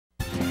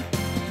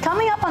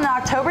Coming up on the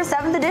October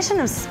 7th edition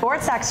of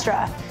Sports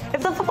Extra.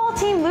 If the football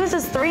team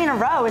loses 3 in a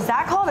row, is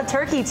that called a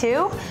turkey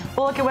too?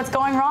 We'll look at what's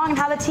going wrong and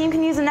how the team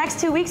can use the next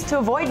 2 weeks to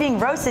avoid being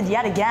roasted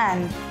yet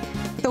again.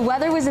 The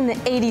weather was in the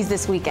 80s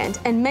this weekend,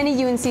 and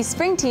many UNC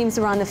spring teams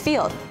were on the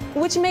field,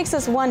 which makes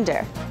us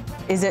wonder,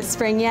 is it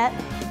spring yet?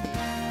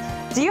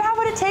 Do you have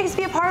what it takes to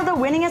be a part of the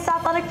winningest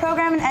athletic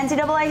program in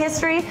NCAA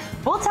history?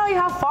 We'll tell you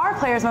how far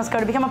players must go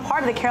to become a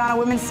part of the Carolina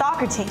women's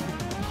soccer team.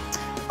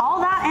 All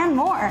that and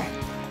more.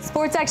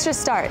 Sports Extra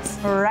starts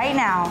right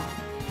now.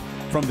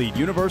 From the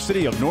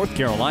University of North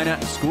Carolina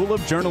School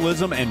of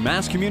Journalism and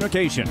Mass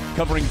Communication,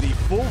 covering the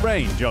full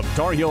range of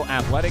Tar Heel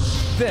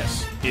athletics,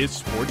 this is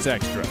Sports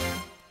Extra.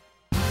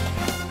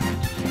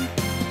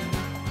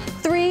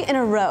 3 in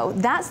a row.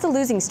 That's the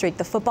losing streak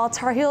the football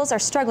Tar Heels are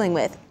struggling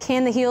with.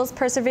 Can the Heels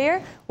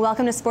persevere?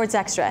 Welcome to Sports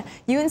Extra,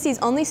 UNC's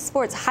only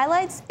sports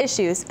highlights,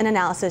 issues, and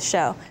analysis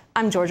show.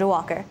 I'm Georgia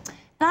Walker.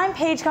 And I'm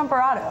Paige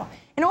Comparado.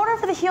 In order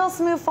for the Heels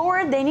to move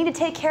forward, they need to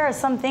take care of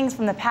some things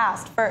from the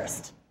past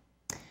first.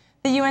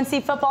 The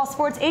UNC football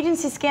sports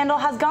agency scandal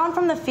has gone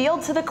from the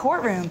field to the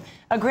courtroom.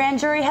 A grand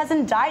jury has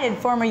indicted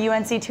former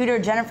UNC tutor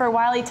Jennifer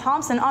Wiley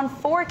Thompson on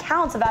 4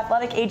 counts of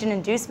athletic agent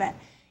inducement.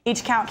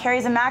 Each count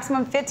carries a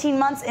maximum 15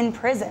 months in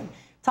prison.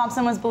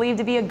 Thompson was believed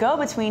to be a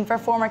go-between for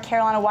former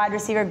Carolina wide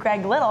receiver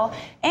Greg Little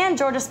and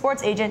Georgia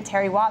sports agent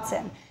Terry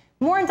Watson.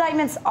 More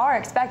indictments are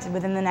expected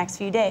within the next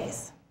few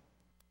days.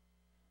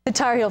 The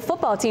Tar Heel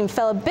football team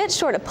fell a bit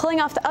short of pulling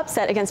off the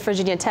upset against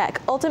Virginia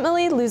Tech,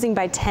 ultimately losing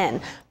by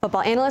 10.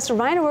 Football analyst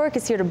Ryan O'Rourke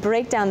is here to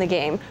break down the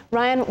game.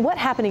 Ryan, what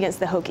happened against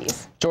the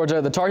Hokies? Georgia,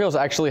 the Tar Heels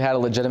actually had a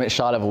legitimate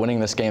shot of winning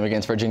this game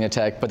against Virginia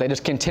Tech, but they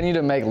just continue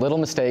to make little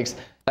mistakes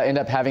that end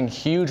up having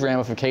huge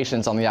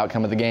ramifications on the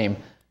outcome of the game.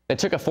 They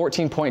took a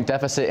 14-point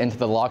deficit into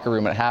the locker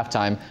room at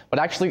halftime, but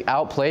actually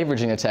outplayed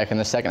Virginia Tech in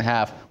the second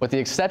half, with the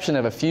exception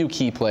of a few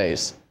key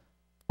plays.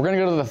 We're going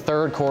to go to the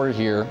third quarter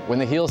here when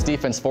the Heels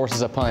defense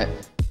forces a punt,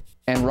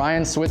 and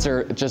Ryan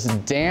Switzer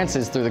just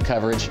dances through the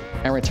coverage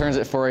and returns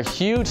it for a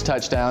huge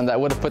touchdown that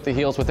would have put the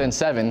Heels within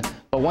 7.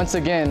 But once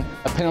again,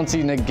 a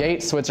penalty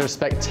negates Switzer's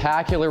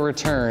spectacular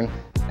return,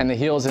 and the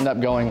Heels end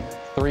up going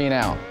 3 and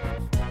out.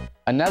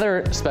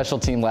 Another special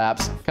team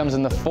lapse comes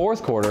in the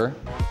fourth quarter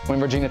when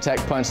Virginia Tech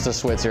punts to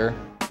Switzer,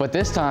 but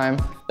this time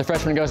the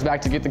freshman goes back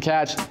to get the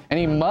catch and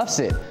he muffs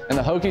it, and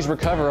the Hokies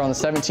recover on the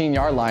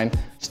 17-yard line.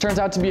 This turns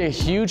out to be a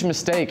huge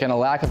mistake and a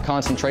lack of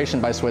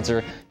concentration by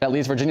Switzer that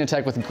leaves Virginia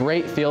Tech with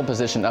great field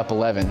position up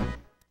 11.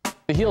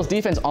 The Heels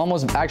defense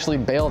almost actually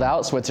bailed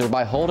out Switzer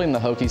by holding the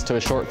Hokies to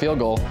a short field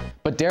goal,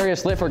 but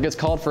Darius Litford gets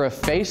called for a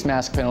face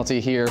mask penalty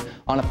here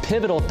on a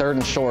pivotal 3rd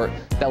and short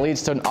that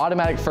leads to an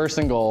automatic 1st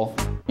and goal.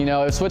 You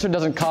know, if Switzer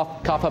doesn't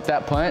cough up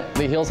that punt,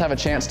 the Heels have a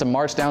chance to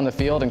march down the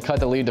field and cut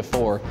the lead to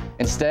 4.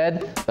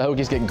 Instead, the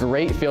Hokies get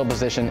great field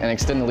position and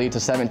extend the lead to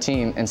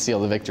 17 and seal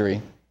the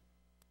victory.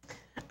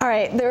 All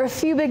right, there are a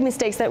few big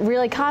mistakes that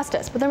really cost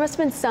us, but there must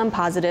have been some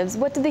positives.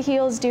 What did the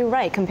Heels do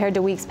right compared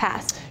to weeks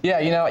past? Yeah,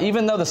 you know,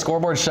 even though the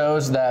scoreboard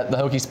shows that the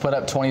Hokies put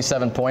up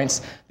 27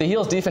 points, the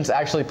Heels defense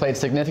actually played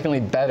significantly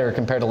better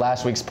compared to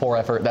last week's poor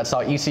effort that saw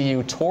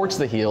ECU torch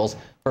the Heels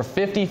for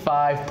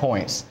 55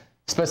 points.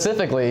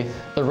 Specifically,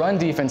 the run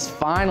defense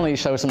finally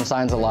shows some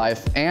signs of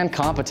life and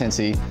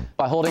competency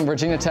by holding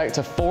Virginia Tech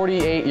to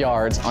 48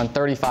 yards on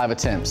 35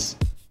 attempts.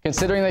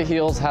 Considering the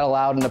Heels had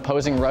allowed an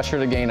opposing rusher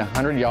to gain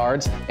 100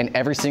 yards in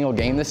every single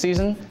game this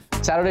season,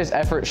 Saturday's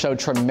effort showed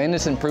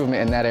tremendous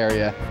improvement in that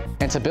area.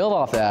 And to build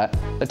off that,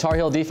 the Tar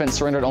Heel defense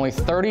surrendered only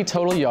 30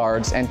 total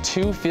yards and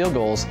 2 field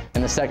goals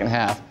in the second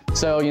half.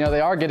 So, you know,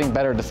 they are getting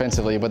better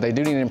defensively, but they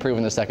do need to improve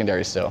in the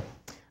secondary still.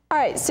 All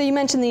right, so you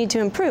mentioned the need to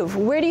improve.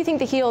 Where do you think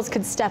the Heels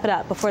could step it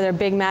up before their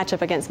big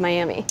matchup against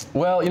Miami?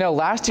 Well, you know,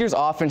 last year's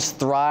offense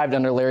thrived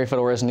under Larry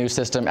Fedora's new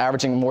system,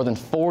 averaging more than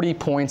 40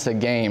 points a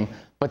game.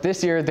 But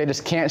this year, they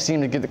just can't seem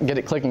to get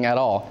it clicking at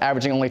all,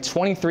 averaging only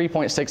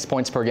 23.6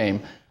 points per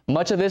game.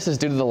 Much of this is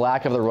due to the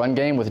lack of the run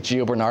game with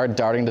Gio Bernard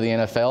darting to the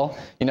NFL.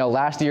 You know,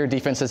 last year,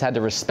 defenses had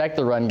to respect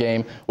the run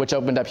game, which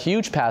opened up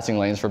huge passing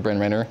lanes for Bryn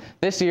Renner.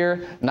 This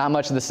year, not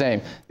much of the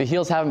same. The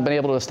Heels haven't been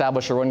able to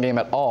establish a run game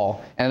at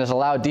all, and it has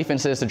allowed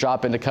defenses to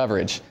drop into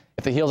coverage.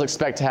 If the Heels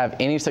expect to have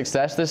any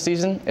success this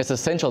season, it's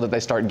essential that they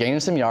start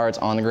gaining some yards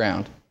on the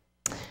ground.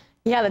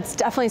 Yeah, that's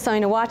definitely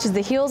something to watch as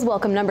the Heels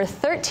welcome number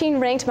 13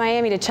 ranked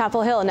Miami to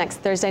Chapel Hill next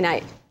Thursday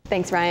night.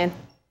 Thanks, Ryan.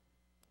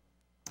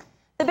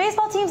 The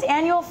baseball team's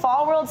annual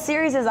Fall World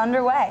Series is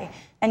underway.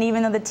 And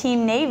even though the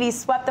Team Navy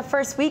swept the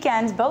first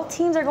weekend, both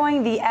teams are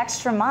going the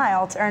extra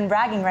mile to earn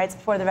bragging rights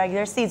before the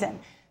regular season.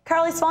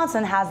 Carly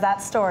Swanson has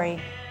that story.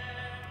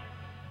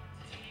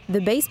 The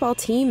baseball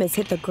team has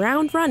hit the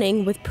ground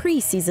running with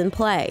preseason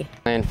play.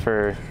 Plan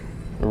for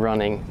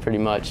running pretty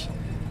much,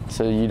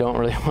 so you don't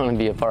really want to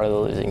be a part of the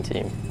losing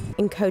team.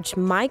 And Coach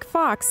Mike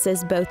Fox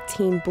says both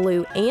Team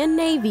Blue and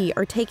Navy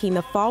are taking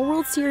the Fall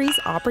World Series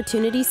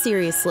opportunity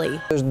seriously.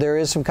 There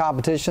is some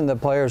competition. The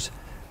players,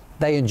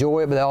 they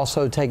enjoy it, but they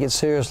also take it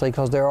seriously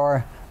because there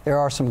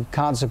are some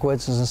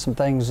consequences and some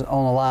things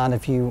on the line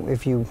if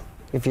you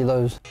if you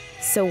lose.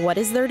 So what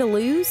is there to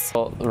lose?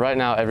 Well, right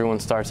now everyone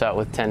starts out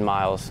with 10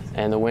 miles,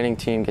 and the winning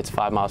team gets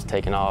 5 miles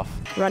taken off.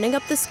 Running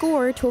up the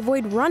score to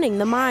avoid running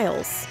the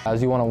miles.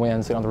 As you want to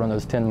win, so you don't have to run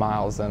those 10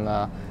 miles, and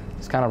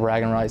it's kind of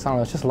bragging rights. I don't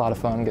know, it's just a lot of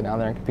fun getting out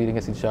there and competing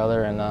against each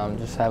other and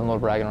just having little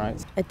bragging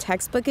rights. A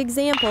textbook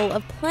example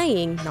of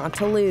playing not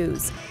to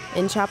lose.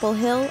 In Chapel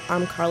Hill,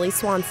 I'm Carly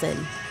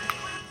Swanson.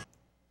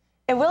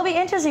 It will be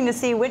interesting to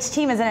see which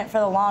team is in it for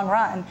the long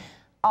run.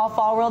 All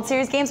Fall World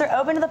Series games are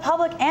open to the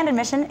public and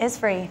admission is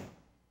free.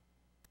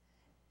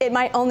 It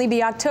might only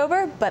be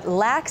October, but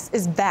Lax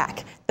is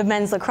back. The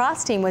men's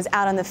lacrosse team was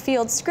out on the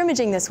field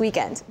scrimmaging this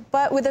weekend,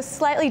 but with a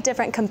slightly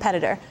different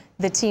competitor,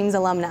 the team's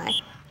alumni.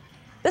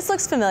 This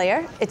looks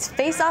familiar. It's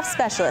face-off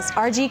specialist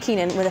R.G.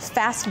 Keenan with a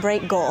fast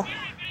break goal.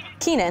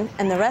 Keenan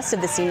and the rest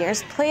of the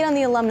seniors played on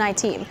the alumni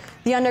team.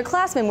 The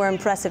underclassmen were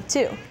impressive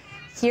too.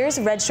 Here's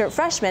redshirt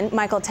freshman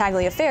Michael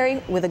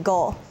Tagliaferri with a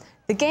goal.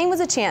 The game was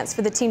a chance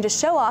for the team to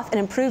show off an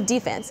improved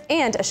defense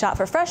and a shot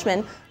for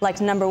freshmen, like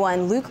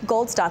 #1 Luke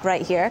Goldstock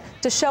right here,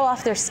 to show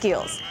off their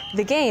skills.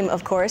 The game,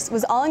 of course,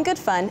 was all in good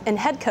fun, and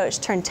head coach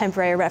turned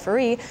temporary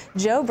referee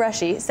Joe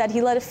Brushy said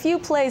he let a few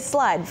plays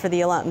slide for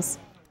the alums.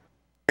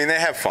 I mean, they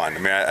have fun. I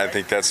mean, I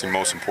think that's the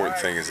most important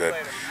thing is that,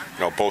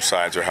 both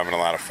sides are having a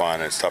lot of fun.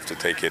 And it's tough to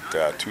take it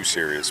too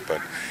serious,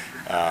 but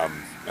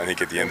I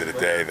think at the end of the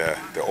day,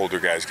 the older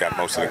guys got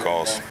most of the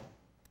calls.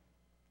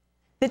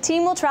 The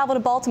team will travel to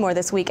Baltimore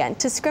this weekend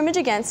to scrimmage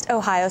against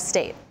Ohio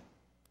State.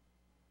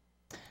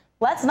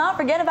 Let's not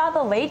forget about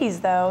the ladies,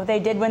 though. They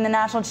did win the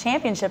national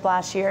championship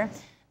last year.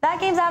 That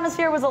game's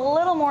atmosphere was a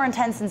little more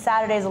intense than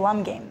Saturday's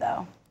alum game,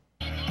 though.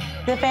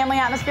 The family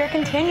atmosphere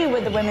continued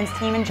with the women's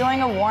team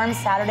enjoying a warm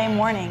Saturday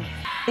morning.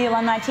 The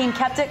alumni team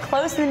kept it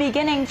close in the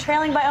beginning,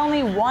 trailing by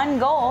only 1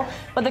 goal,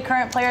 but the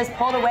current players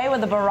pulled away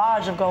with a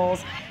barrage of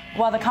goals.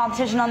 While the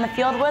competition on the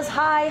field was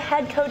high,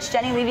 head coach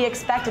Jenny Levy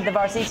expected the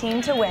varsity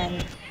team to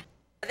win.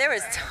 There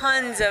was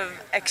tons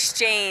of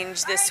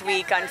exchange this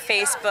week on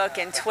Facebook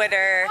and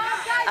Twitter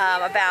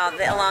about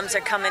the alums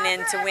are coming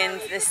in to win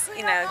this,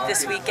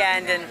 this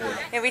weekend, and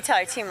we tell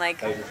our team,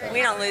 like,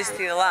 we don't lose to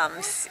the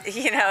alums.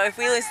 If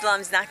we lose to the alums,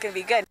 it's not going to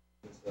be good.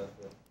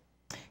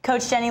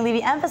 Coach Jenny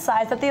Levy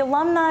emphasized that the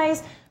alumni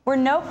were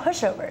no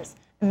pushovers.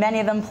 Many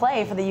of them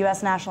play for the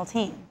U.S. national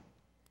team.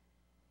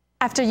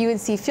 After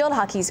UNC field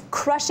hockey's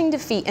crushing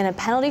defeat in a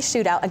penalty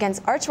shootout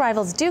against arch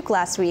rivals Duke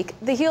last week,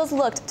 the Heels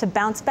looked to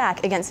bounce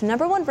back against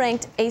 #1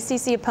 ranked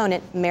ACC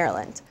opponent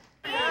Maryland.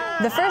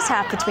 The first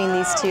half between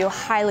these two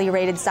highly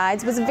rated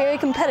sides was very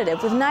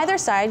competitive, with neither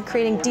side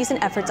creating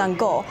decent efforts on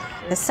goal.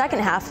 The second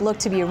half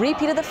looked to be a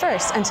repeat of the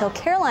first until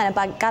Carolina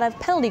got a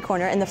penalty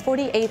corner in the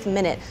 48th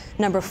minute.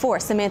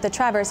 #4 Samantha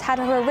Travers had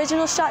her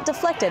original shot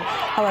deflected.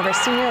 However,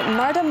 senior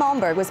Marta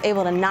Malmberg was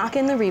able to knock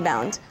in the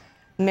rebound.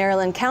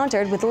 Maryland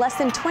countered with less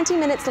than 20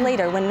 minutes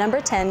later when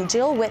 #10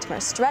 Jill Whitmer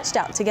stretched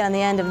out to get on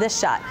the end of this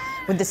shot.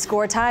 With the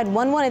score tied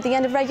 1-1 at the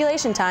end of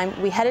regulation time,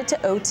 we headed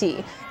to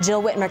OT.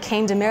 Jill Whitmer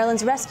came to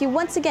Maryland's rescue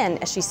once again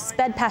as she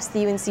sped past the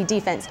UNC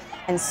defense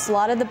and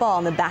slotted the ball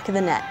in the back of the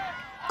net.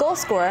 Goal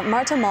scorer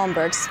Marta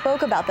Malmberg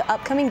spoke about the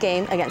upcoming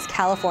game against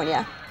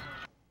California.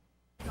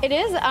 It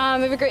is. We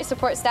have a great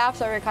support staff,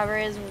 so our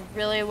recovery is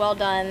really well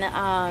done.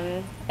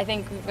 I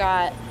think we've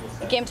got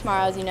a game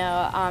tomorrow, as you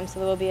know, so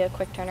there will be a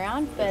quick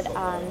turnaround, but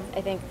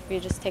I think if we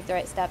just take the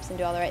right steps and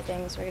do all the right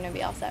things, we're going to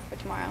be all set for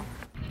tomorrow.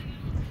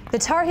 The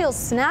Tar Heels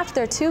snapped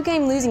their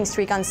 2-game losing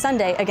streak on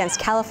Sunday against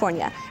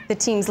California. The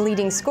team's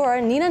leading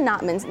scorer, Nina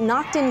Notmans,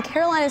 knocked in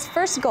Carolina's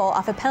first goal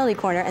off a penalty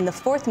corner in the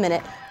 4th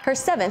minute, her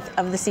 7th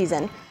of the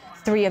season.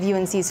 3 of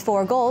UNC's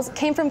 4 goals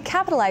came from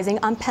capitalizing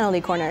on penalty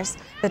corners.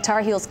 The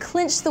Tar Heels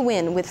clinched the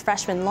win with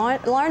freshman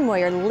Lauren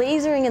Moyer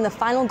lasering in the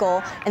final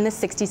goal in the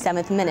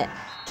 67th minute.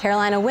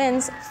 Carolina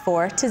wins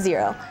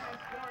 4-0.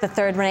 The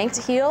 3rd-ranked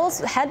Heels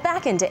head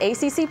back into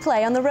ACC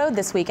play on the road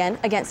this weekend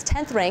against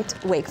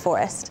 10th-ranked Wake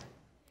Forest.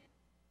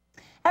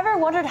 Ever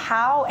wondered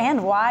how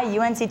and why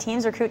UNC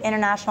teams recruit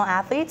international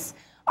athletes?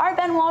 Our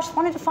Ben Walsh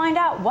wanted to find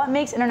out what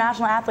makes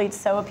international athletes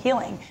so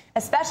appealing,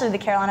 especially the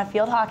Carolina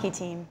field hockey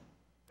team.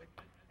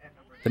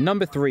 The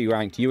 #3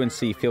 ranked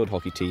UNC field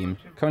hockey team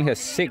currently has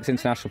 6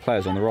 international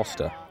players on the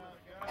roster.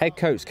 Head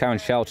coach Karen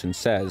Shelton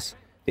says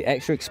the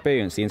extra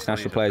experience the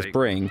international players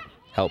bring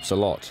helps a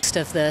lot. Most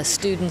of the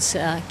students,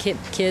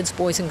 kids,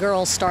 boys and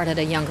girls, start at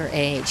a younger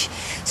age.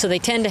 So they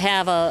tend to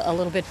have a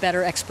little bit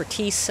better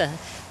expertise.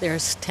 They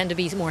tend to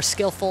be more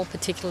skillful,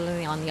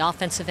 particularly on the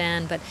offensive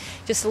end, but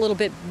just a little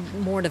bit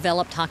more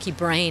developed hockey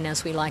brain,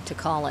 as we like to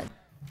call it.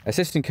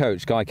 Assistant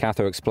coach Guy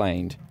Catho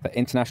explained that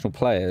international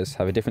players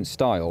have a different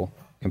style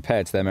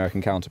compared to their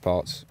American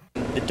counterparts.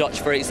 The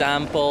Dutch, for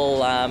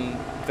example,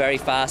 very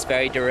fast,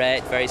 very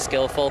direct, very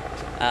skillful.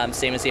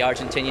 Same as the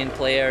Argentinian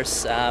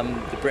players.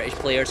 The British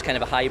players, kind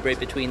of a hybrid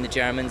between the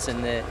Germans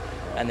and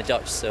the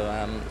Dutch. So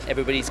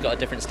everybody's got a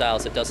different style,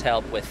 so it does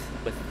help with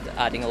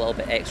adding a little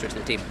bit extra to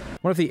the team.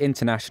 One of the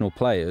international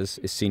players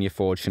is senior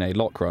forward Sinead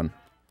Loughran.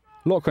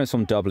 Loughran's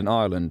from Dublin,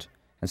 Ireland,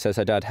 and says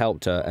her dad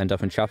helped her end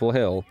up in Chapel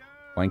Hill,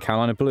 wearing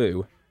Carolina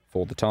blue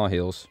for the Tar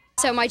Heels.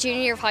 So my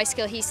junior year of high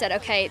school, he said,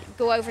 okay,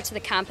 go over to the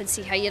camp and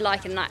see how you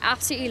like it. And I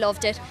absolutely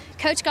loved it.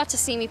 Coach got to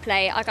see me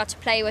play. I got to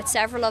play with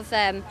several of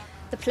the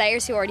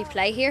players who already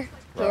play here,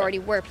 who already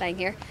were playing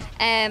here.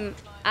 And,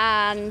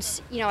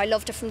 you know, I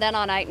loved it from then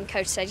on out, and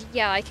coach said,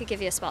 yeah, I could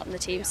give you a spot in the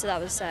team. So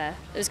that was it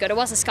was good. It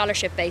wasn't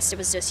scholarship based, it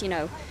was just, you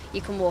know, you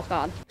can walk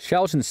on.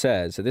 Shelton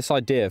says that this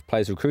idea of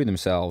players recruiting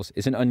themselves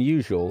isn't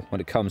unusual when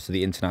it comes to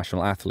the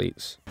international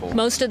athletes.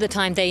 Most of the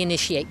time they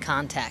initiate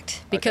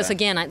contact because,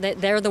 again,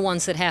 they're the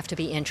ones that have to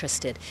be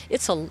interested.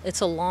 It's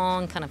a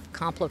long, kind of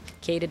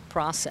complicated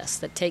process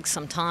that takes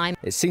some time.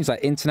 It seems like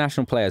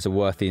international players are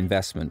worth the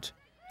investment.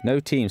 No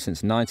team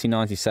since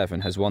 1997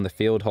 has won the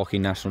Field Hockey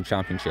National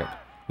Championship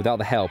without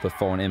the help of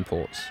foreign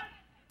imports.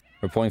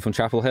 Reporting from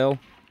Chapel Hill,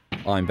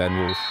 I'm Ben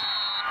Wolf.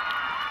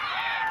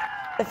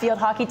 The field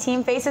hockey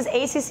team faces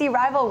ACC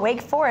rival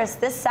Wake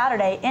Forest this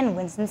Saturday in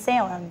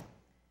Winston-Salem.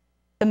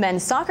 The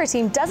men's soccer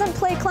team doesn't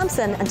play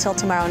Clemson until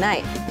tomorrow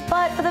night.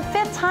 But for the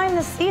 5th time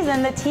this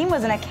season, the team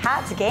was in a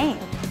Cats game.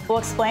 We'll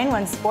explain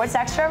when Sports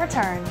Extra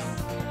returns.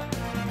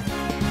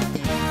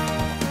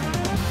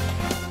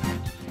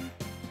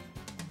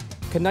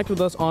 Connect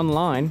with us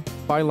online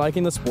by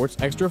liking the Sports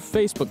Extra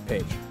Facebook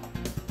page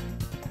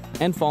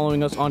and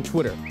following us on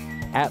Twitter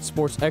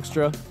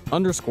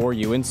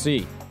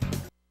 @SportsExtra_UNC.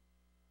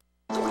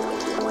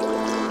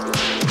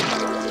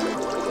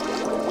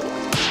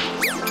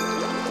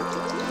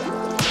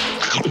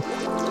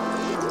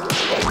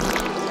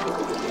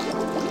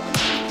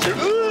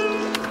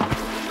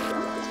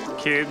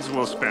 Kids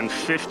will spend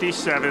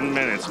 57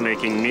 minutes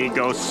making me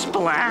go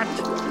splat.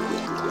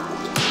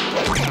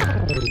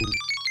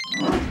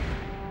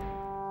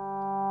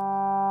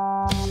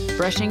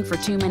 Brushing for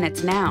 2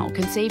 minutes now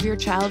can save your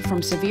child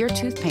from severe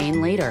tooth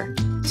pain later.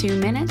 2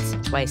 minutes,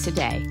 twice a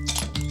day.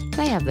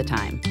 They have the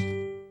time.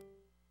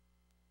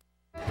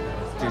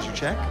 Here's your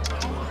check.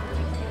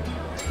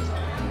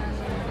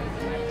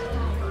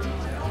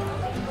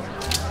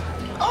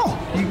 Oh,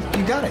 you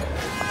got it.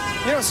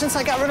 You know, since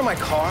I got rid of my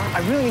car,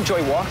 I really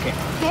enjoy walking.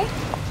 Okay.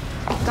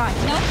 Got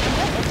it. Nope.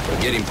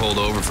 Getting pulled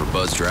over for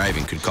buzz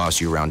driving could cost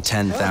you around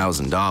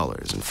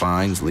 $10,000 in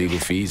fines, legal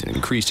fees, and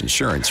increased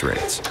insurance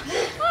rates.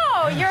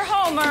 Oh, you're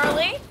home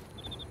early.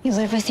 You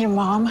live with your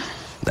mom?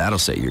 That'll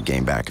set your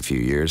game back a few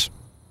years.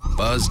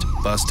 Buzzed,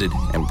 busted,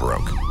 and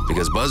broke.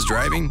 Because buzz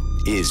driving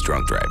is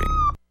drunk driving.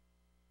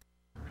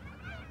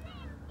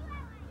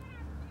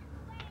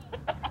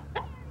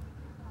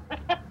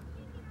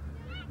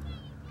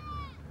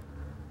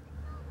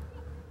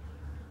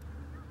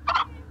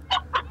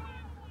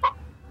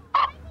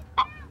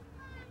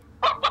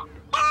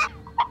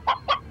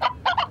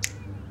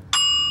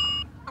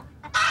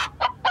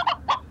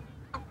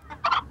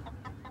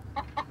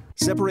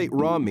 Separate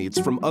raw meats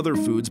from other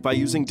foods by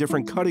using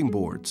different cutting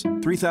boards.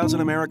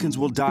 3,000 Americans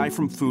will die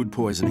from food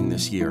poisoning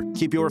this year.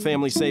 Keep your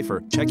family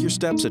safer. Check your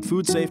steps at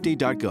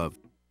foodsafety.gov.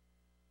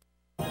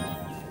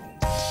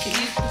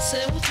 Can you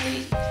consent with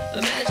me?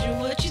 Imagine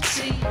what you'd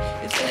see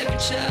if every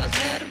child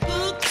had a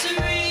book to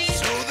read.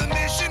 So the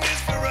mission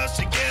is for us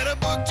to get a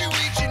book to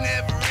each and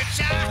every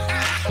child.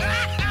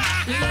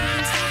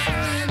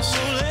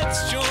 So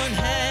let's join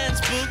hands,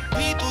 book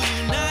people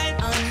unite.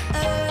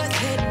 Unearth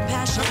hidden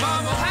passion. Come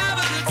on, we'll have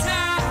a good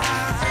time.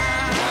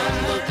 One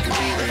book could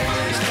be the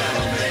first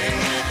thing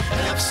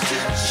helps to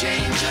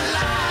change a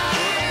life.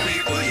 Book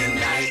people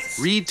unite.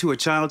 Read to a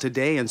child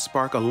today and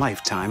spark a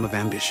lifetime of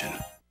ambition.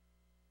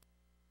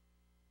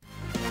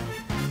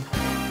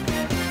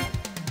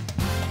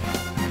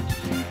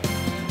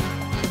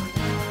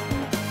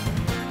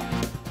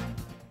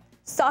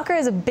 Soccer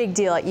is a big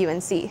deal at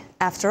UNC.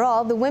 After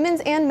all, the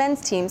women's and men's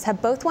teams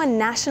have both won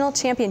national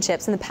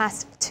championships in the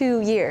past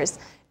 2 years.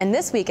 And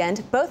this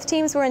weekend, both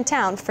teams were in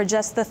town for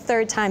just the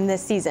 3rd time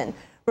this season.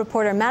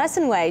 Reporter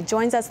Madison Way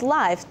joins us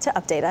live to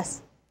update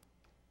us.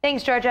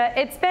 Thanks, Georgia.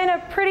 It's been a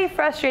pretty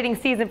frustrating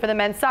season for the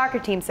men's soccer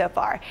team so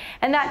far.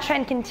 And that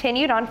trend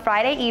continued on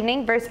Friday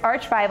evening versus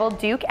arch rival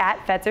Duke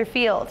at Fetzer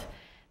Field.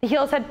 The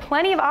Heels had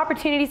plenty of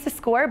opportunities to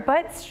score,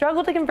 but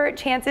struggled to convert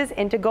chances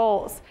into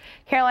goals.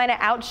 Carolina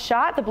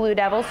outshot the Blue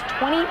Devils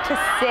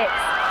 20-6.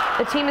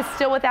 The team is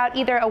still without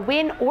either a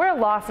win or a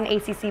loss in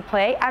ACC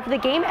play after the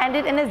game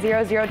ended in a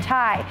 0-0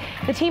 tie,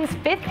 the team's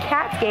 5th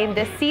Cats game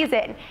this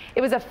season.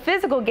 It was a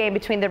physical game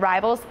between the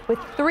rivals, with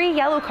 3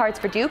 yellow cards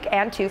for Duke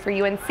and 2 for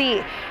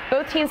UNC.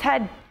 Both teams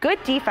had good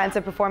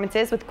defensive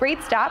performances with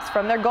great stops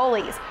from their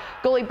goalies.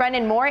 Goalie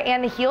Brendan Moore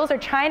and the Heels are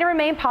trying to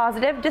remain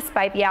positive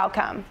despite the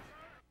outcome.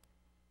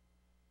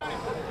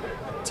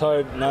 It's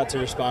hard not to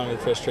respond with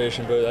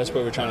frustration, but that's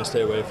what we're trying to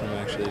stay away from,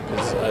 actually,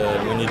 because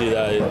when you do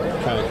that,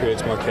 it kind of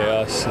creates more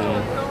chaos,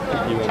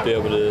 and you won't be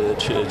able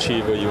to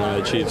achieve what you want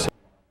to achieve.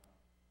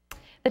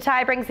 The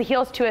tie brings the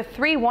Heels to a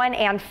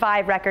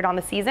 3-1-5 record on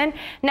the season.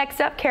 Next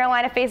up,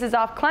 Carolina faces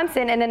off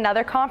Clemson in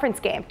another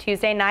conference game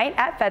Tuesday night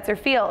at Fetzer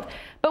Field.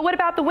 But what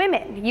about the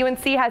women?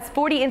 UNC has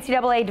 40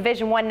 NCAA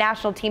Division I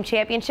national team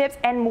championships,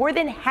 and more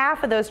than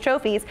half of those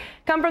trophies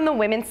come from the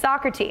women's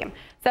soccer team.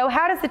 So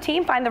how does the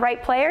team find the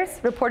right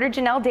players? Reporter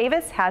Janelle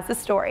Davis has the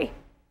story.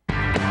 The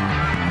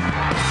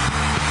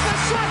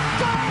shot,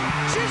 goal!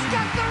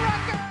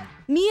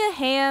 Mia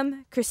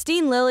Hamm,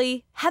 Christine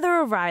Lilly, Heather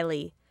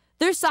O'Reilly.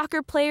 They're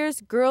soccer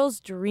players girls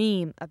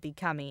dream of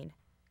becoming.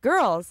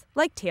 Girls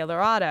like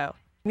Taylor Otto.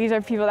 These are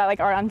people that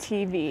are on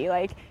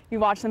TV. You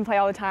watch them play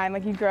all the time.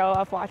 You grow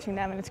up watching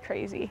them, and it's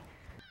crazy.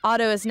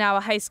 Otto is now a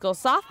high school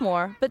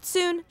sophomore, but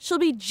soon she'll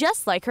be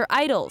just like her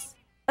idols,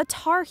 a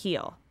Tar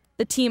Heel.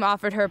 The team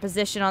offered her a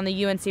position on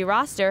the UNC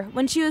roster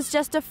when she was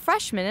just a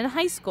freshman in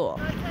high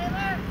school.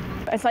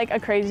 It's a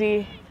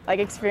crazy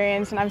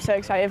experience, and I'm so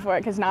excited for it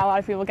because not a lot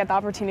of people get the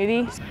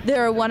opportunity.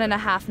 There are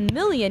 1.5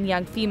 million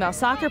young female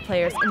soccer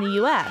players in the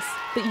U.S.,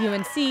 but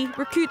UNC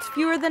recruits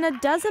fewer than a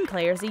dozen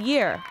players a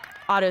year.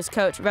 Otto's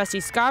coach, Rusty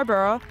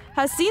Scarborough,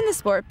 has seen the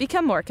sport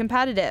become more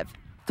competitive.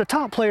 The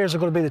top players are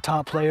going to be the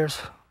top players,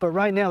 but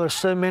right now there's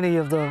so many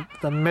of the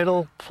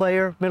middle-level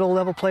players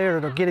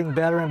that are getting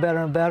better and better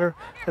and better,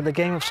 that the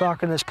game of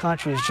soccer in this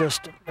country has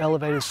just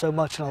elevated so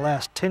much in the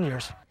last 10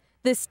 years.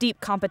 This steep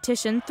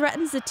competition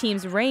threatens the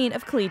team's reign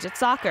of collegiate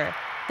soccer.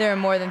 There are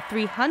more than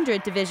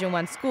 300 Division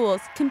I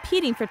schools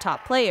competing for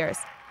top players.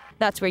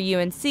 That's where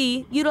UNC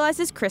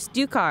utilizes Chris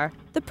Ducar,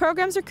 the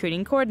program's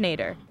recruiting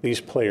coordinator. These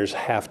players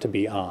have to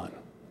be on,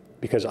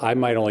 because I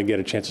might only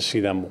get a chance to see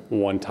them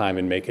one time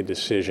and make a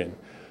decision.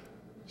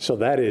 So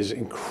that is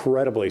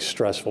incredibly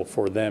stressful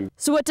for them.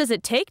 So what does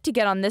it take to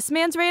get on this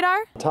man's radar?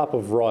 On top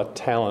of raw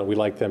talent, we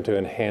like them to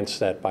enhance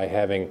that by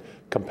having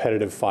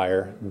competitive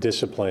fire,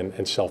 discipline,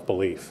 and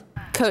self-belief.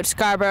 Coach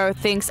Scarborough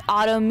thinks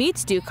Otto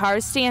meets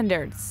Ducar's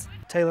standards.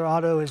 Taylor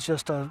Otto is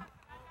just a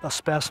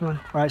specimen,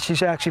 right?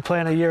 She's actually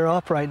playing a year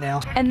up right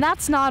now. And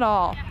that's not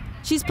all.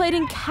 She's played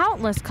in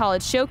countless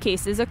college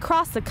showcases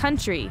across the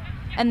country,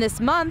 and this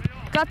month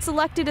got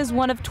selected as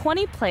one of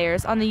 20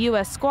 players on the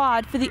U.S.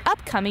 squad for the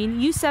upcoming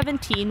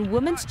U17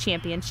 Women's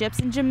Championships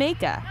in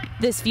Jamaica.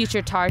 This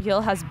future Tar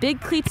Heel has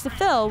big cleats to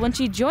fill when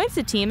she joins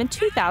the team in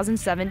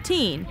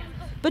 2017.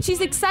 But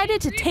she's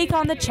excited to take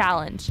on the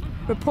challenge.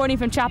 Reporting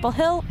from Chapel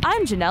Hill,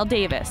 I'm Janelle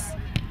Davis.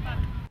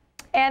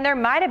 And there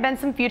might have been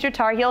some future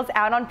Tar Heels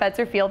out on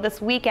Fetzer Field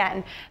this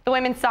weekend. The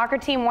women's soccer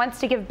team wants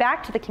to give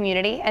back to the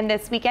community, and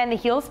this weekend the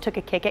Heels took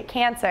a kick at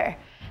cancer.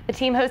 The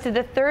team hosted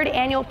the 3rd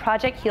annual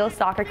Project Heal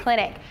Soccer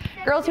Clinic.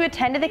 Girls who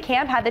attended the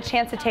camp had the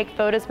chance to take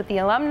photos with the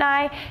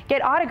alumni,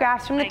 get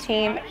autographs from the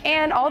team,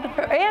 and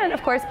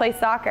of course play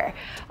soccer.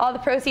 All the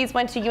proceeds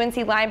went to UNC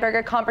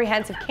Lineberger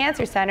Comprehensive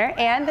Cancer Center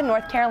and the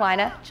North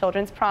Carolina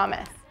Children's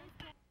Promise.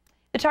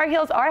 The Tar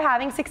Heels are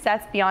having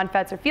success beyond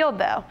Fetzer Field,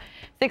 though.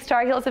 6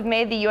 Tar Heels have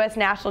made the U.S.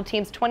 national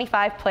team's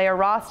 25-player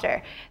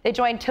roster. They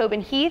joined Tobin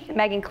Heath,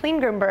 Megan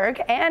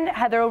Klingenberg, and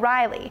Heather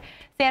O'Reilly.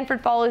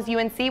 Sanford follows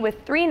UNC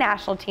with 3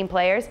 national team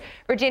players.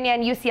 Virginia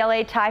and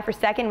UCLA tie for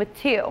second with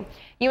 2.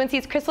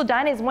 UNC's Crystal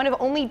Dunn is one of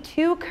only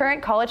 2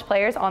 current college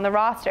players on the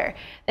roster.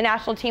 The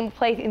national team will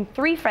play in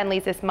 3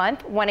 friendlies this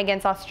month, 1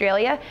 against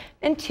Australia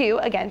and 2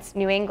 against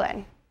New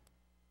England.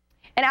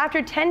 And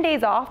after 10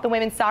 days off, the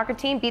women's soccer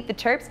team beat the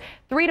Terps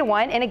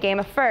 3-1 in a game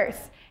of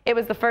firsts. It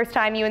was the first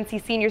time UNC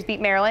seniors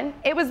beat Maryland.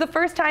 It was the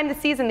first time this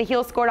season the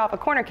Heels scored off a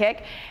corner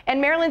kick,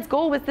 and Maryland's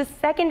goal was the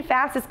 2nd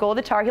fastest goal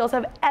the Tar Heels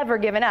have ever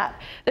given up.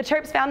 The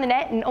Terps found the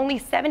net in only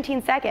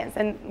 17 seconds,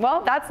 and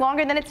well, that's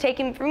longer than it's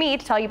taken for me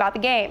to tell you about the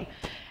game.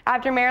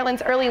 After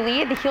Maryland's early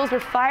lead, the Heels were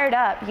fired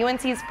up.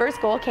 UNC's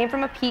first goal came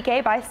from a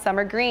PK by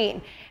Summer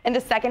Green. In the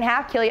second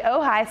half, Keely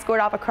Ohai scored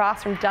off a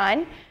cross from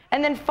Dunn.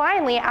 And then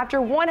finally,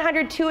 after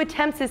 102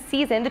 attempts this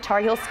season, the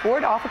Tar Heels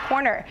scored off a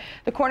corner.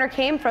 The corner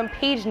came from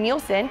Paige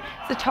Nielsen.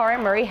 Zatara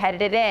Murray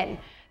headed it in.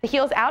 The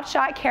Heels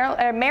outshot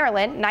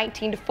Maryland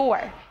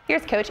 19-4.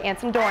 Here's Coach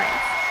Anson Dorrance.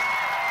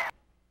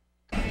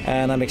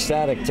 And I'm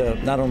ecstatic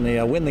to not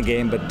only win the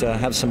game, but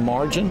have some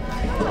margin.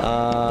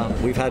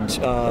 We've had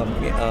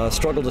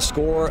struggled to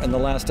score in the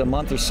last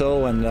month or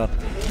so, and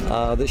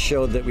this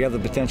showed that we have the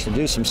potential to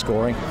do some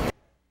scoring.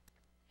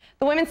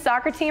 The women's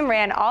soccer team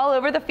ran all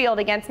over the field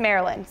against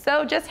Maryland.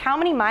 So just how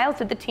many miles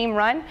did the team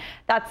run?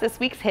 That's this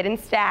week's hidden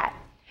stat.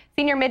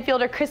 Senior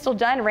midfielder Crystal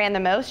Dunn ran the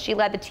most. She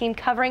led the team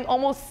covering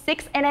almost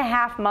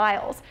 6.5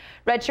 miles.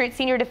 Redshirt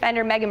senior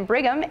defender Megan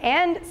Brigham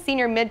and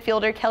senior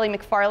midfielder Kelly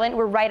McFarland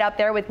were right up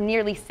there with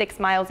nearly 6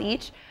 miles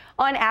each.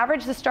 On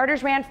average, the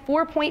starters ran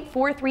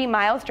 4.43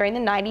 miles during the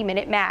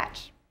 90-minute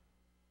match.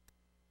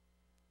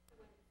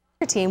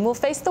 Your team will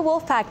face the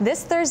Wolfpack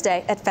this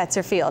Thursday at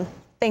Fetzer Field.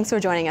 Thanks for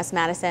joining us,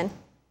 Madison.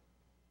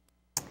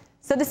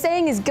 So the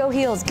saying is go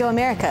Heels, go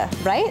America,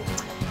 right?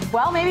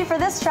 Well, maybe for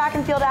this track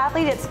and field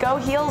athlete, it's go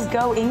Heels,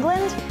 go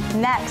England,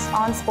 next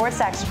on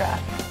Sports Extra.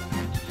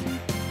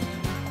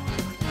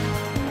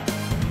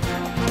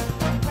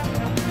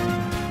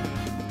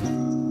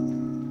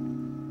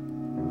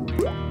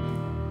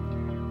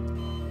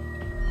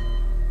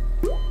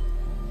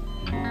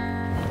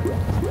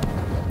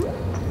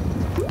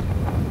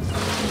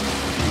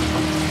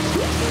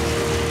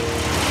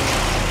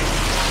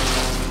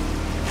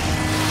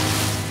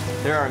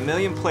 There are a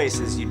million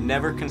places you'd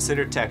never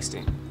consider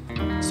texting.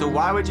 So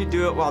why would you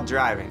do it while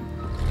driving?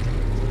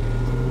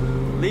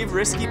 Leave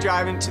risky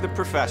driving to the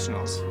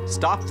professionals.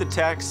 Stop the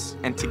texts,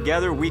 and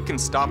together we can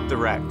stop the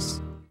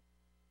wrecks.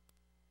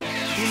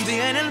 Un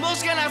día en el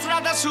bosque las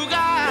ratas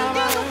jugaban.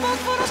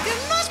 Fósforos que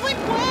no es muy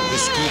bueno.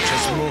 Escucha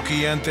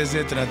Smokey antes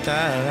de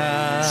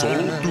tratar.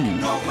 Solo tú.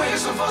 No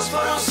juegues con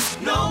fósforos,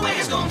 no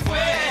juegues con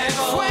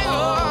fuego.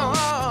 Fuego.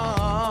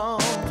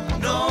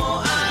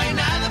 No hay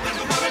nada para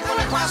tu pobre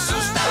conejo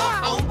asustado.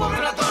 A un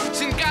pobre ratón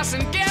sin casa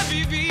en que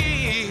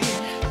vivir.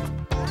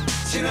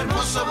 Si un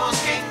hermoso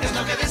bosque es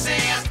lo que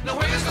deseas, no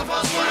juegues con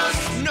fósforos,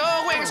 no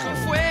juegues con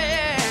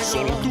fuego.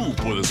 Solo tú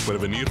puedes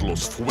prevenir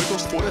los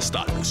fuegos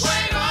forestales.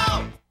 ¡Fuego!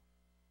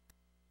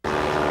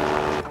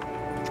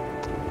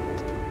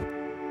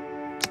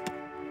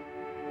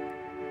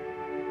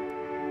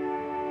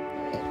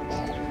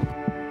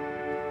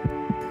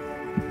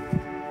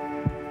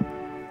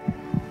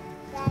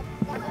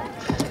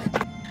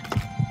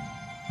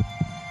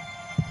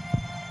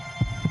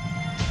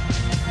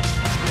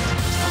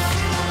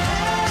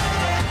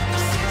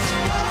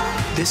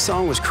 This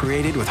song was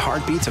created with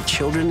heartbeats of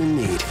children in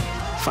need.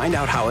 Find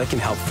out how it can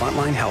help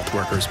frontline health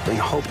workers bring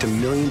hope to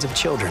millions of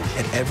children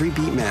at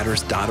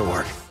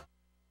everybeatmatters.org.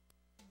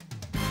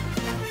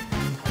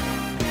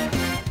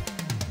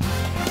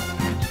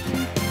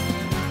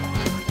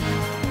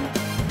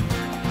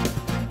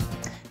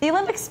 The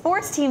Olympic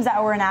sports teams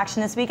that were in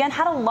action this weekend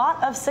had a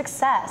lot of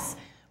success.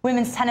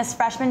 Women's tennis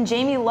freshman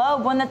Jamie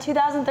Loeb won the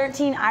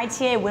 2013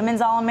 ITA Women's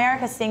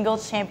All-America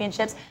Singles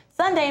Championships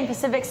Sunday in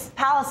Pacific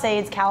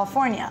Palisades,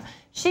 California.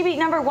 She beat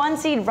 #1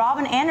 seed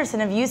Robin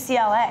Anderson of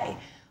UCLA.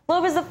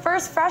 Loeb is the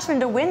first freshman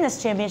to win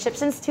this championship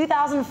since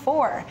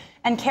 2004.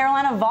 And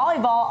Carolina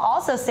volleyball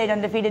also stayed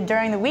undefeated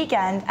during the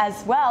weekend,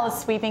 as well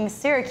as sweeping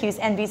Syracuse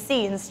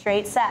NBC in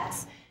straight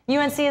sets.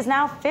 UNC is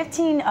now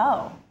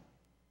 15-0.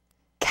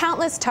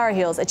 Countless Tar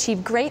Heels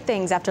achieved great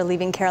things after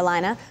leaving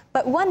Carolina,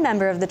 but one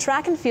member of the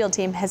track and field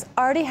team has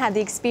already had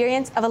the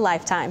experience of a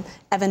lifetime.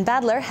 Evan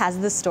Badler has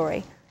the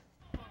story.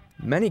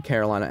 Many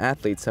Carolina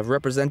athletes have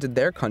represented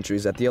their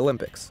countries at the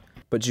Olympics,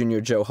 but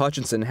junior Joe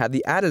Hutchinson had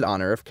the added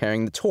honor of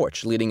carrying the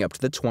torch leading up to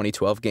the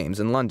 2012 Games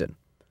in London.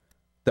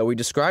 Though he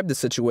described the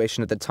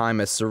situation at the time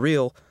as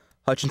surreal,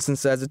 Hutchinson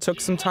says it took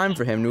some time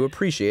for him to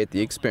appreciate the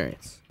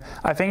experience.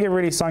 I think it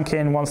really sunk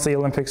in once the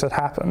Olympics had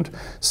happened.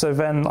 So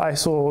then I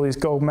saw all these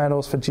gold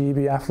medals for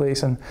GB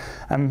athletes and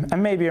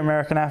maybe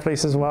American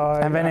athletes as well.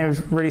 And then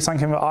it really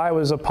sunk in that I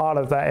was a part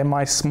of that in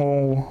my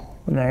small,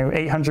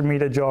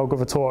 800-meter jog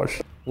with a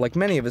torch. Like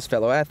many of his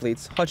fellow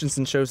athletes,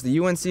 Hutchinson chose the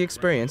UNC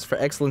experience for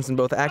excellence in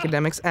both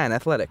academics and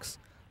athletics.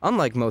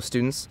 Unlike most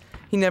students,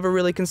 he never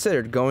really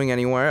considered going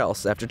anywhere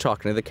else after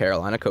talking to the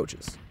Carolina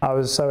coaches. I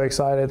was so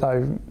excited.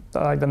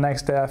 The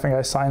next day, I think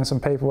I signed some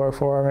paperwork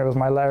for him. It was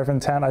my letter of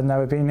intent. I'd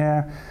never been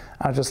here.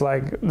 I was just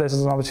like, this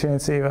is an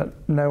opportunity that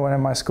no one in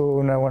my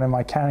school, no one in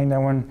my county,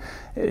 no one,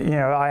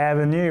 I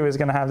ever knew was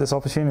going to have this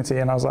opportunity.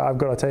 And I was like, I've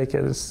got to take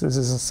it. This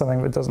is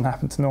something that doesn't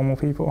happen to normal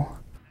people.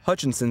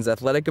 Hutchinson's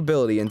athletic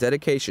ability and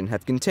dedication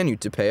have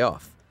continued to pay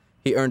off.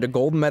 He earned a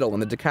gold medal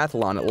in the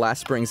decathlon at last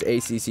spring's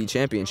ACC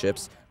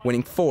Championships,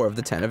 winning 4 of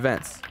the 10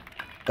 events.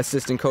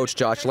 Assistant coach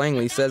Josh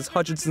Langley says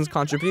Hutchinson's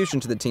contribution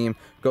to the team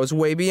goes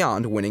way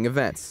beyond winning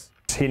events.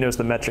 He knows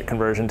the metric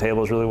conversion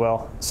tables really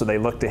well, so they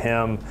look to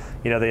him.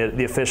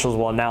 The officials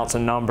will announce a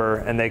number,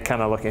 and they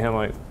kind of look at him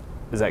like,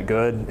 is that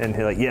good? And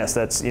he's like, yes,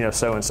 that's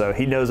so-and-so.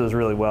 He knows those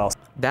really well.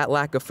 That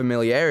lack of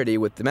familiarity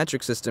with the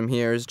metric system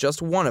here is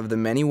just one of the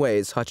many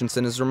ways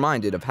Hutchinson is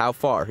reminded of how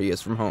far he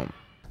is from home.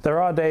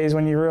 There are days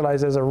when you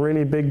realize there's a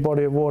really big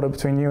body of water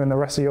between you and the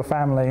rest of your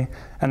family,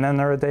 and then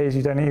there are days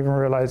you don't even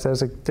realize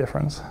there's a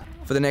difference.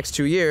 For the next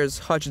 2 years,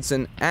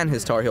 Hutchinson and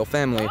his Tar Heel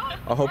family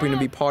are hoping to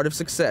be part of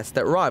success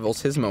that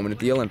rivals his moment at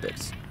the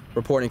Olympics.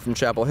 Reporting from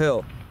Chapel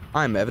Hill,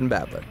 I'm Evan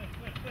Badler.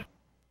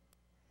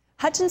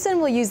 Hutchinson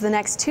will use the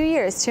next 2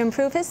 years to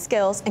improve his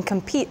skills and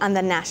compete on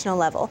the national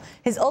level.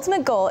 His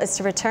ultimate goal is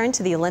to return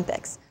to the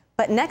Olympics,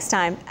 but next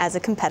time as a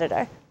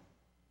competitor.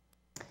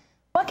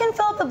 What can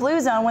fill up the blue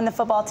zone when the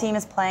football team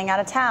is playing out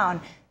of town?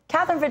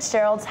 Catherine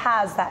Fitzgerald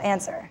has that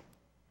answer.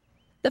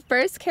 The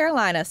first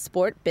Carolina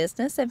Sport,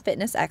 Business, and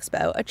Fitness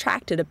Expo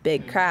attracted a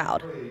big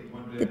crowd.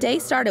 The day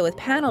started with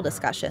panel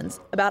discussions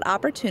about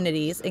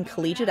opportunities in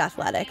collegiate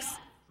athletics,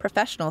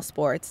 professional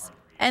sports,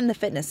 and the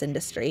fitness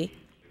industry,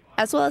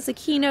 as well as a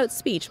keynote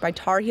speech by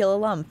Tar Heel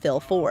alum Phil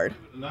Ford.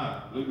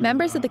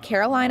 Members of the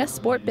Carolina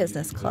Sport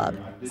Business Club,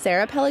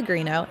 Sarah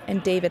Pellegrino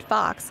and David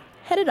Fox,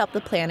 headed up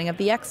the planning of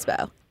the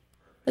expo.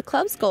 The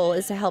club's goal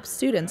is to help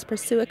students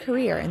pursue a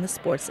career in the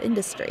sports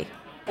industry.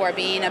 For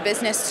being a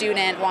business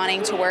student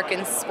wanting to work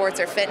in sports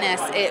or fitness,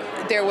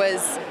 there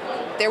was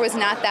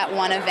not that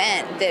one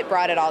event that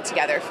brought it all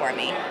together for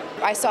me.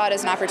 I saw it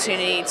as an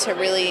opportunity to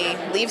really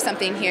leave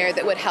something here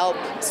that would help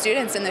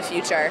students in the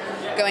future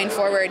going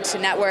forward, to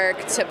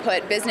network, to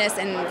put business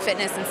and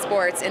fitness and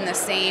sports in the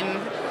same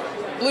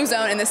blue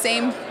zone, in the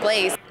same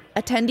place.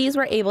 Attendees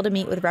were able to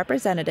meet with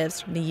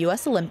representatives from the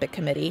U.S. Olympic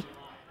Committee,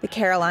 the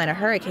Carolina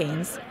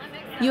Hurricanes,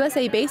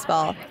 USA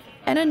Baseball,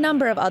 and a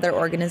number of other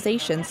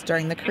organizations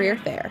during the career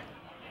fair.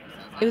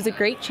 It was a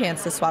great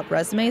chance to swap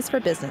resumes for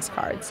business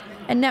cards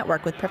and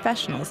network with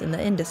professionals in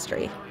the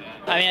industry.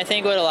 I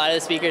think what a lot of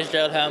the speakers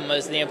drilled home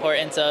was the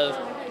importance of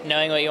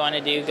knowing what you want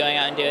to do, going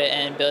out and do it,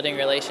 and building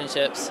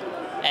relationships.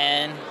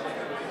 And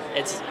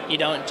you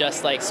don't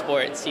just like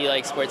sports, you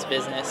like sports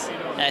business.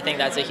 And I think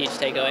that's a huge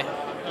takeaway.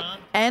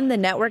 And the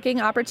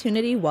networking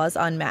opportunity was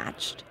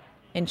unmatched.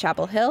 In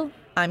Chapel Hill,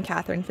 I'm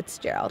Catherine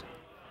Fitzgerald.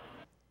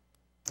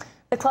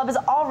 The club is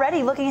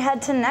already looking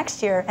ahead to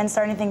next year and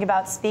starting to think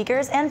about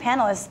speakers and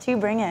panelists to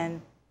bring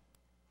in.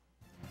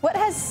 What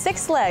has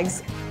 6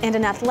 legs and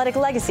an athletic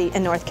legacy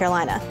in North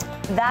Carolina?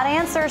 That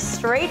answer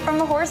straight from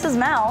the horse's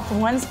mouth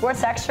when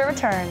Sports Extra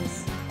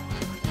returns.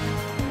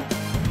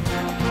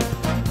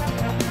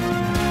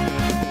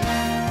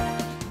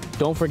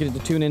 Don't forget to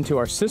tune in to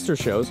our sister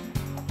shows,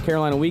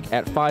 Carolina Week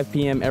at 5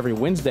 p.m. every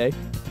Wednesday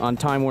on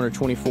Time Warner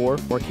 24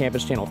 or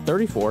Campus Channel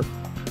 34,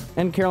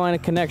 and Carolina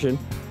Connection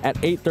at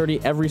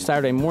 8:30 every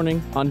Saturday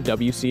morning on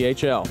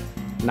WCHL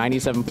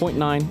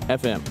 97.9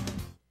 FM.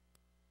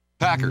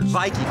 Packers,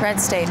 Vikings, Red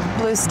State,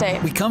 Blue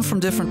State. We come from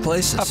different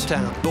places.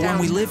 Uptown. But when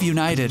we live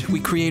united, we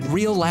create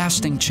real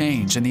lasting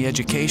change in the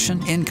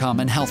education, income,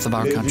 and health of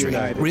our country.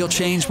 United. Real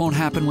change won't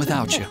happen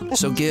without you.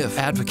 So give,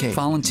 advocate,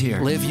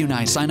 volunteer, Live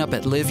United. Sign up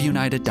at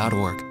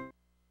liveunited.org.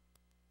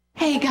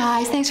 Hey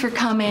guys, thanks for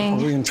coming.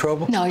 Are we in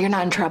trouble? No, you're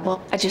not in trouble.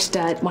 I just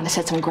want to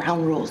set some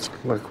ground rules.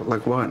 Like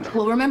what?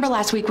 Well, remember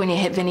last week when you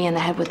hit Vinny in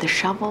the head with the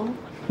shovel?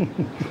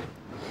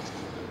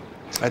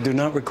 I do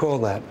not recall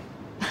that.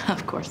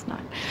 Of course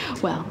not.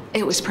 Well,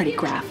 it was pretty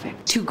graphic.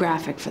 Too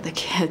graphic for the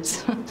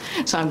kids.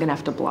 So I'm gonna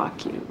have to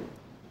block you.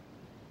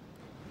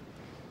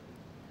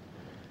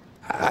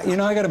 You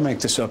know, I gotta make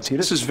this up to you.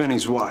 This is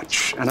Vinny's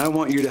watch, and I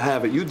want you to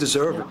have it. You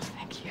deserve it.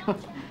 Thank you.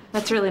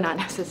 That's really not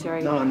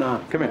necessary.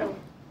 No. Come here.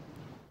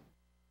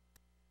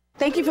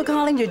 Thank you for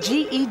calling your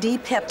GED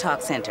Pep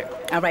Talk Center.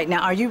 All right,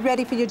 now, are you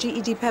ready for your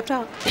GED Pep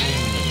Talk?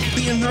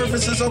 Being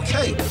nervous is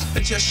okay.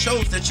 It just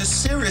shows that you're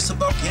serious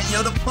about getting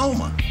your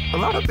diploma. A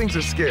lot of things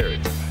are scary.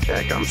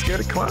 Heck, I'm scared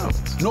of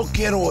clowns. No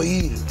quiero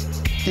ir.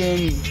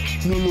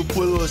 No lo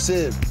puedo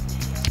hacer.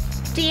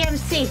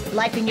 DMC,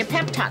 life in your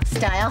pep talk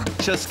style.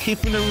 Just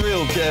keeping it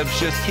real, Debs.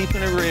 Just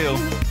keeping it real.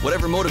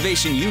 Whatever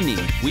motivation you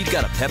need, we've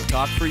got a pep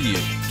talk for you.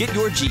 Get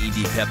your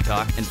GED pep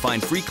talk and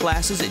find free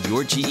classes at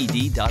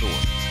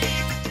yourged.org.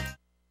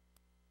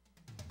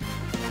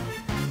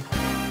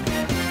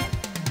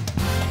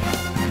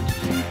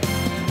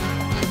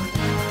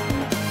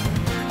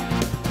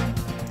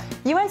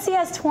 UNC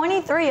has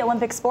 23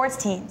 Olympic sports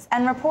teams,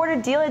 and reporter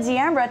Delia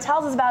D'Ambra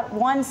tells us about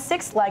one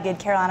 6-legged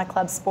Carolina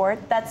club sport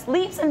that's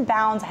leaps and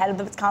bounds ahead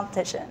of its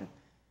competition.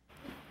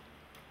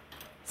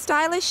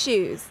 Stylish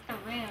shoes,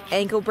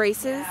 ankle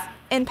braces,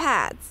 and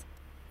pads.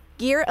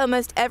 Gear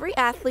almost every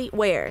athlete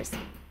wears.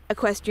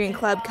 Equestrian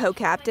Club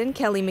co-captain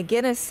Kelly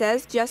McGinnis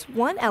says just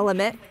one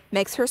element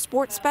makes her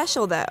sport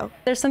special, though.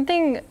 There's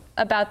something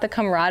about the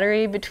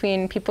camaraderie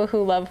between people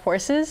who love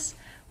horses.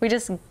 We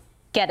just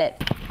get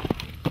it.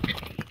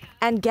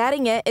 And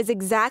getting it is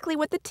exactly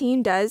what the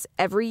team does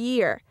every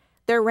year.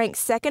 They're ranked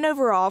 2nd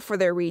overall for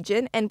their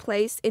region and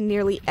place in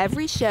nearly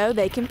every show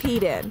they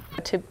compete in.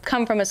 To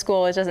come from a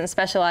school that doesn't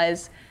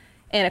specialize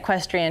in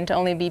equestrian, to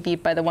only be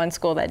beat by the one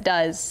school that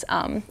does,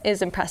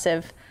 is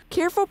impressive.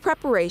 Careful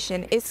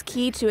preparation is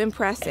key to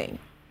impressing.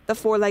 The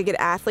 4-legged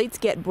athletes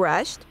get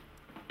brushed,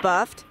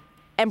 buffed,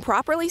 and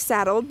properly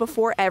saddled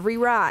before every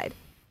ride.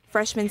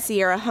 Freshman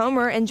Sierra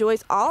Homer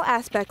enjoys all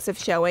aspects of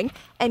showing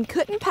and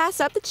couldn't pass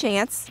up the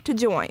chance to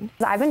join.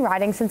 I've been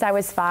riding since I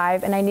was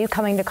 5, and I knew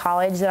coming to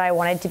college that I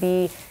wanted to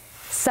be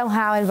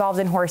somehow involved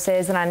in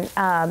horses,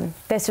 and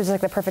this was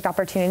like the perfect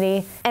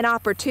opportunity. An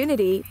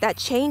opportunity that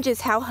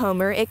changes how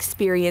Homer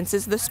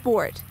experiences the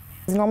sport.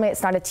 Normally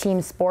it's not a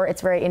team sport,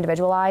 it's very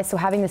individualized, so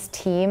having this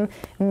team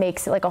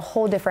makes it like a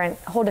whole different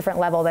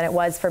level than it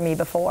was for me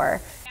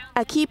before.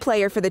 A key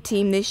player for the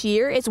team this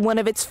year is one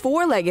of its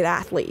 4-legged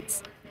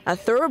athletes, a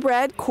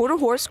thoroughbred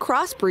quarter-horse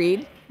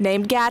crossbreed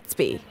named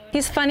Gatsby.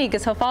 He's funny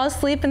because he'll fall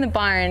asleep in the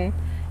barn,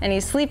 and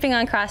he's sleeping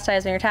on cross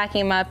ties when you're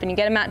tacking him up and you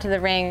get him out to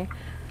the ring.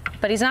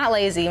 But he's not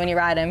lazy when you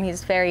ride him.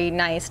 He's very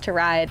nice to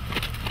ride.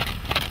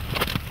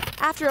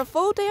 After a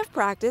full day of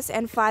practice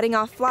and fighting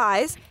off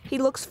flies, he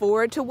looks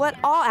forward to what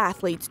all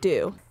athletes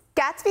do.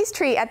 Gatsby's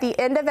treat at the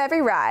end of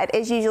every ride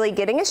is usually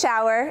getting a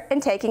shower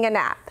and taking a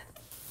nap.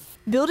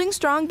 Building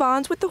strong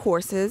bonds with the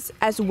horses,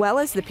 as well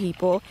as the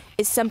people,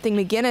 is something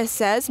McGinnis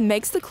says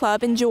makes the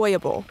club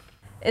enjoyable.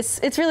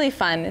 It's really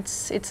fun.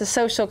 It's a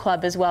social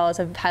club as well as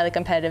a highly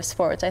competitive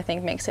sport, which I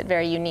think makes it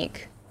very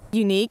unique.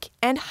 Unique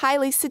and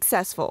highly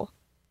successful.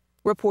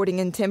 Reporting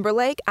in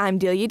Timberlake, I'm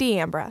Delia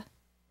D'Ambra.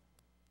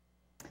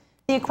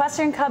 The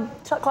Equestrian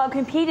Club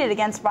competed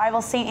against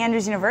rival St.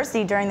 Andrews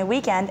University during the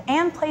weekend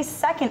and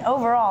placed 2nd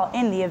overall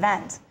in the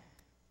event.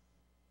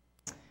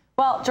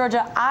 Well,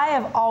 Georgia, I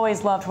have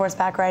always loved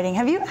horseback riding.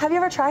 Have you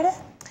ever tried it?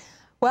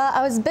 Well,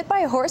 I was bit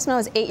by a horse when I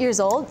was 8 years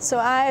old, so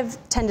I've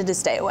tended to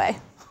stay away.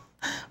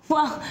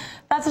 Well,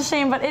 that's a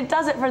shame, but it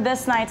does it for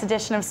this night's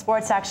edition of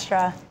Sports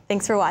Extra.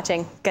 Thanks for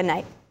watching. Good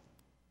night.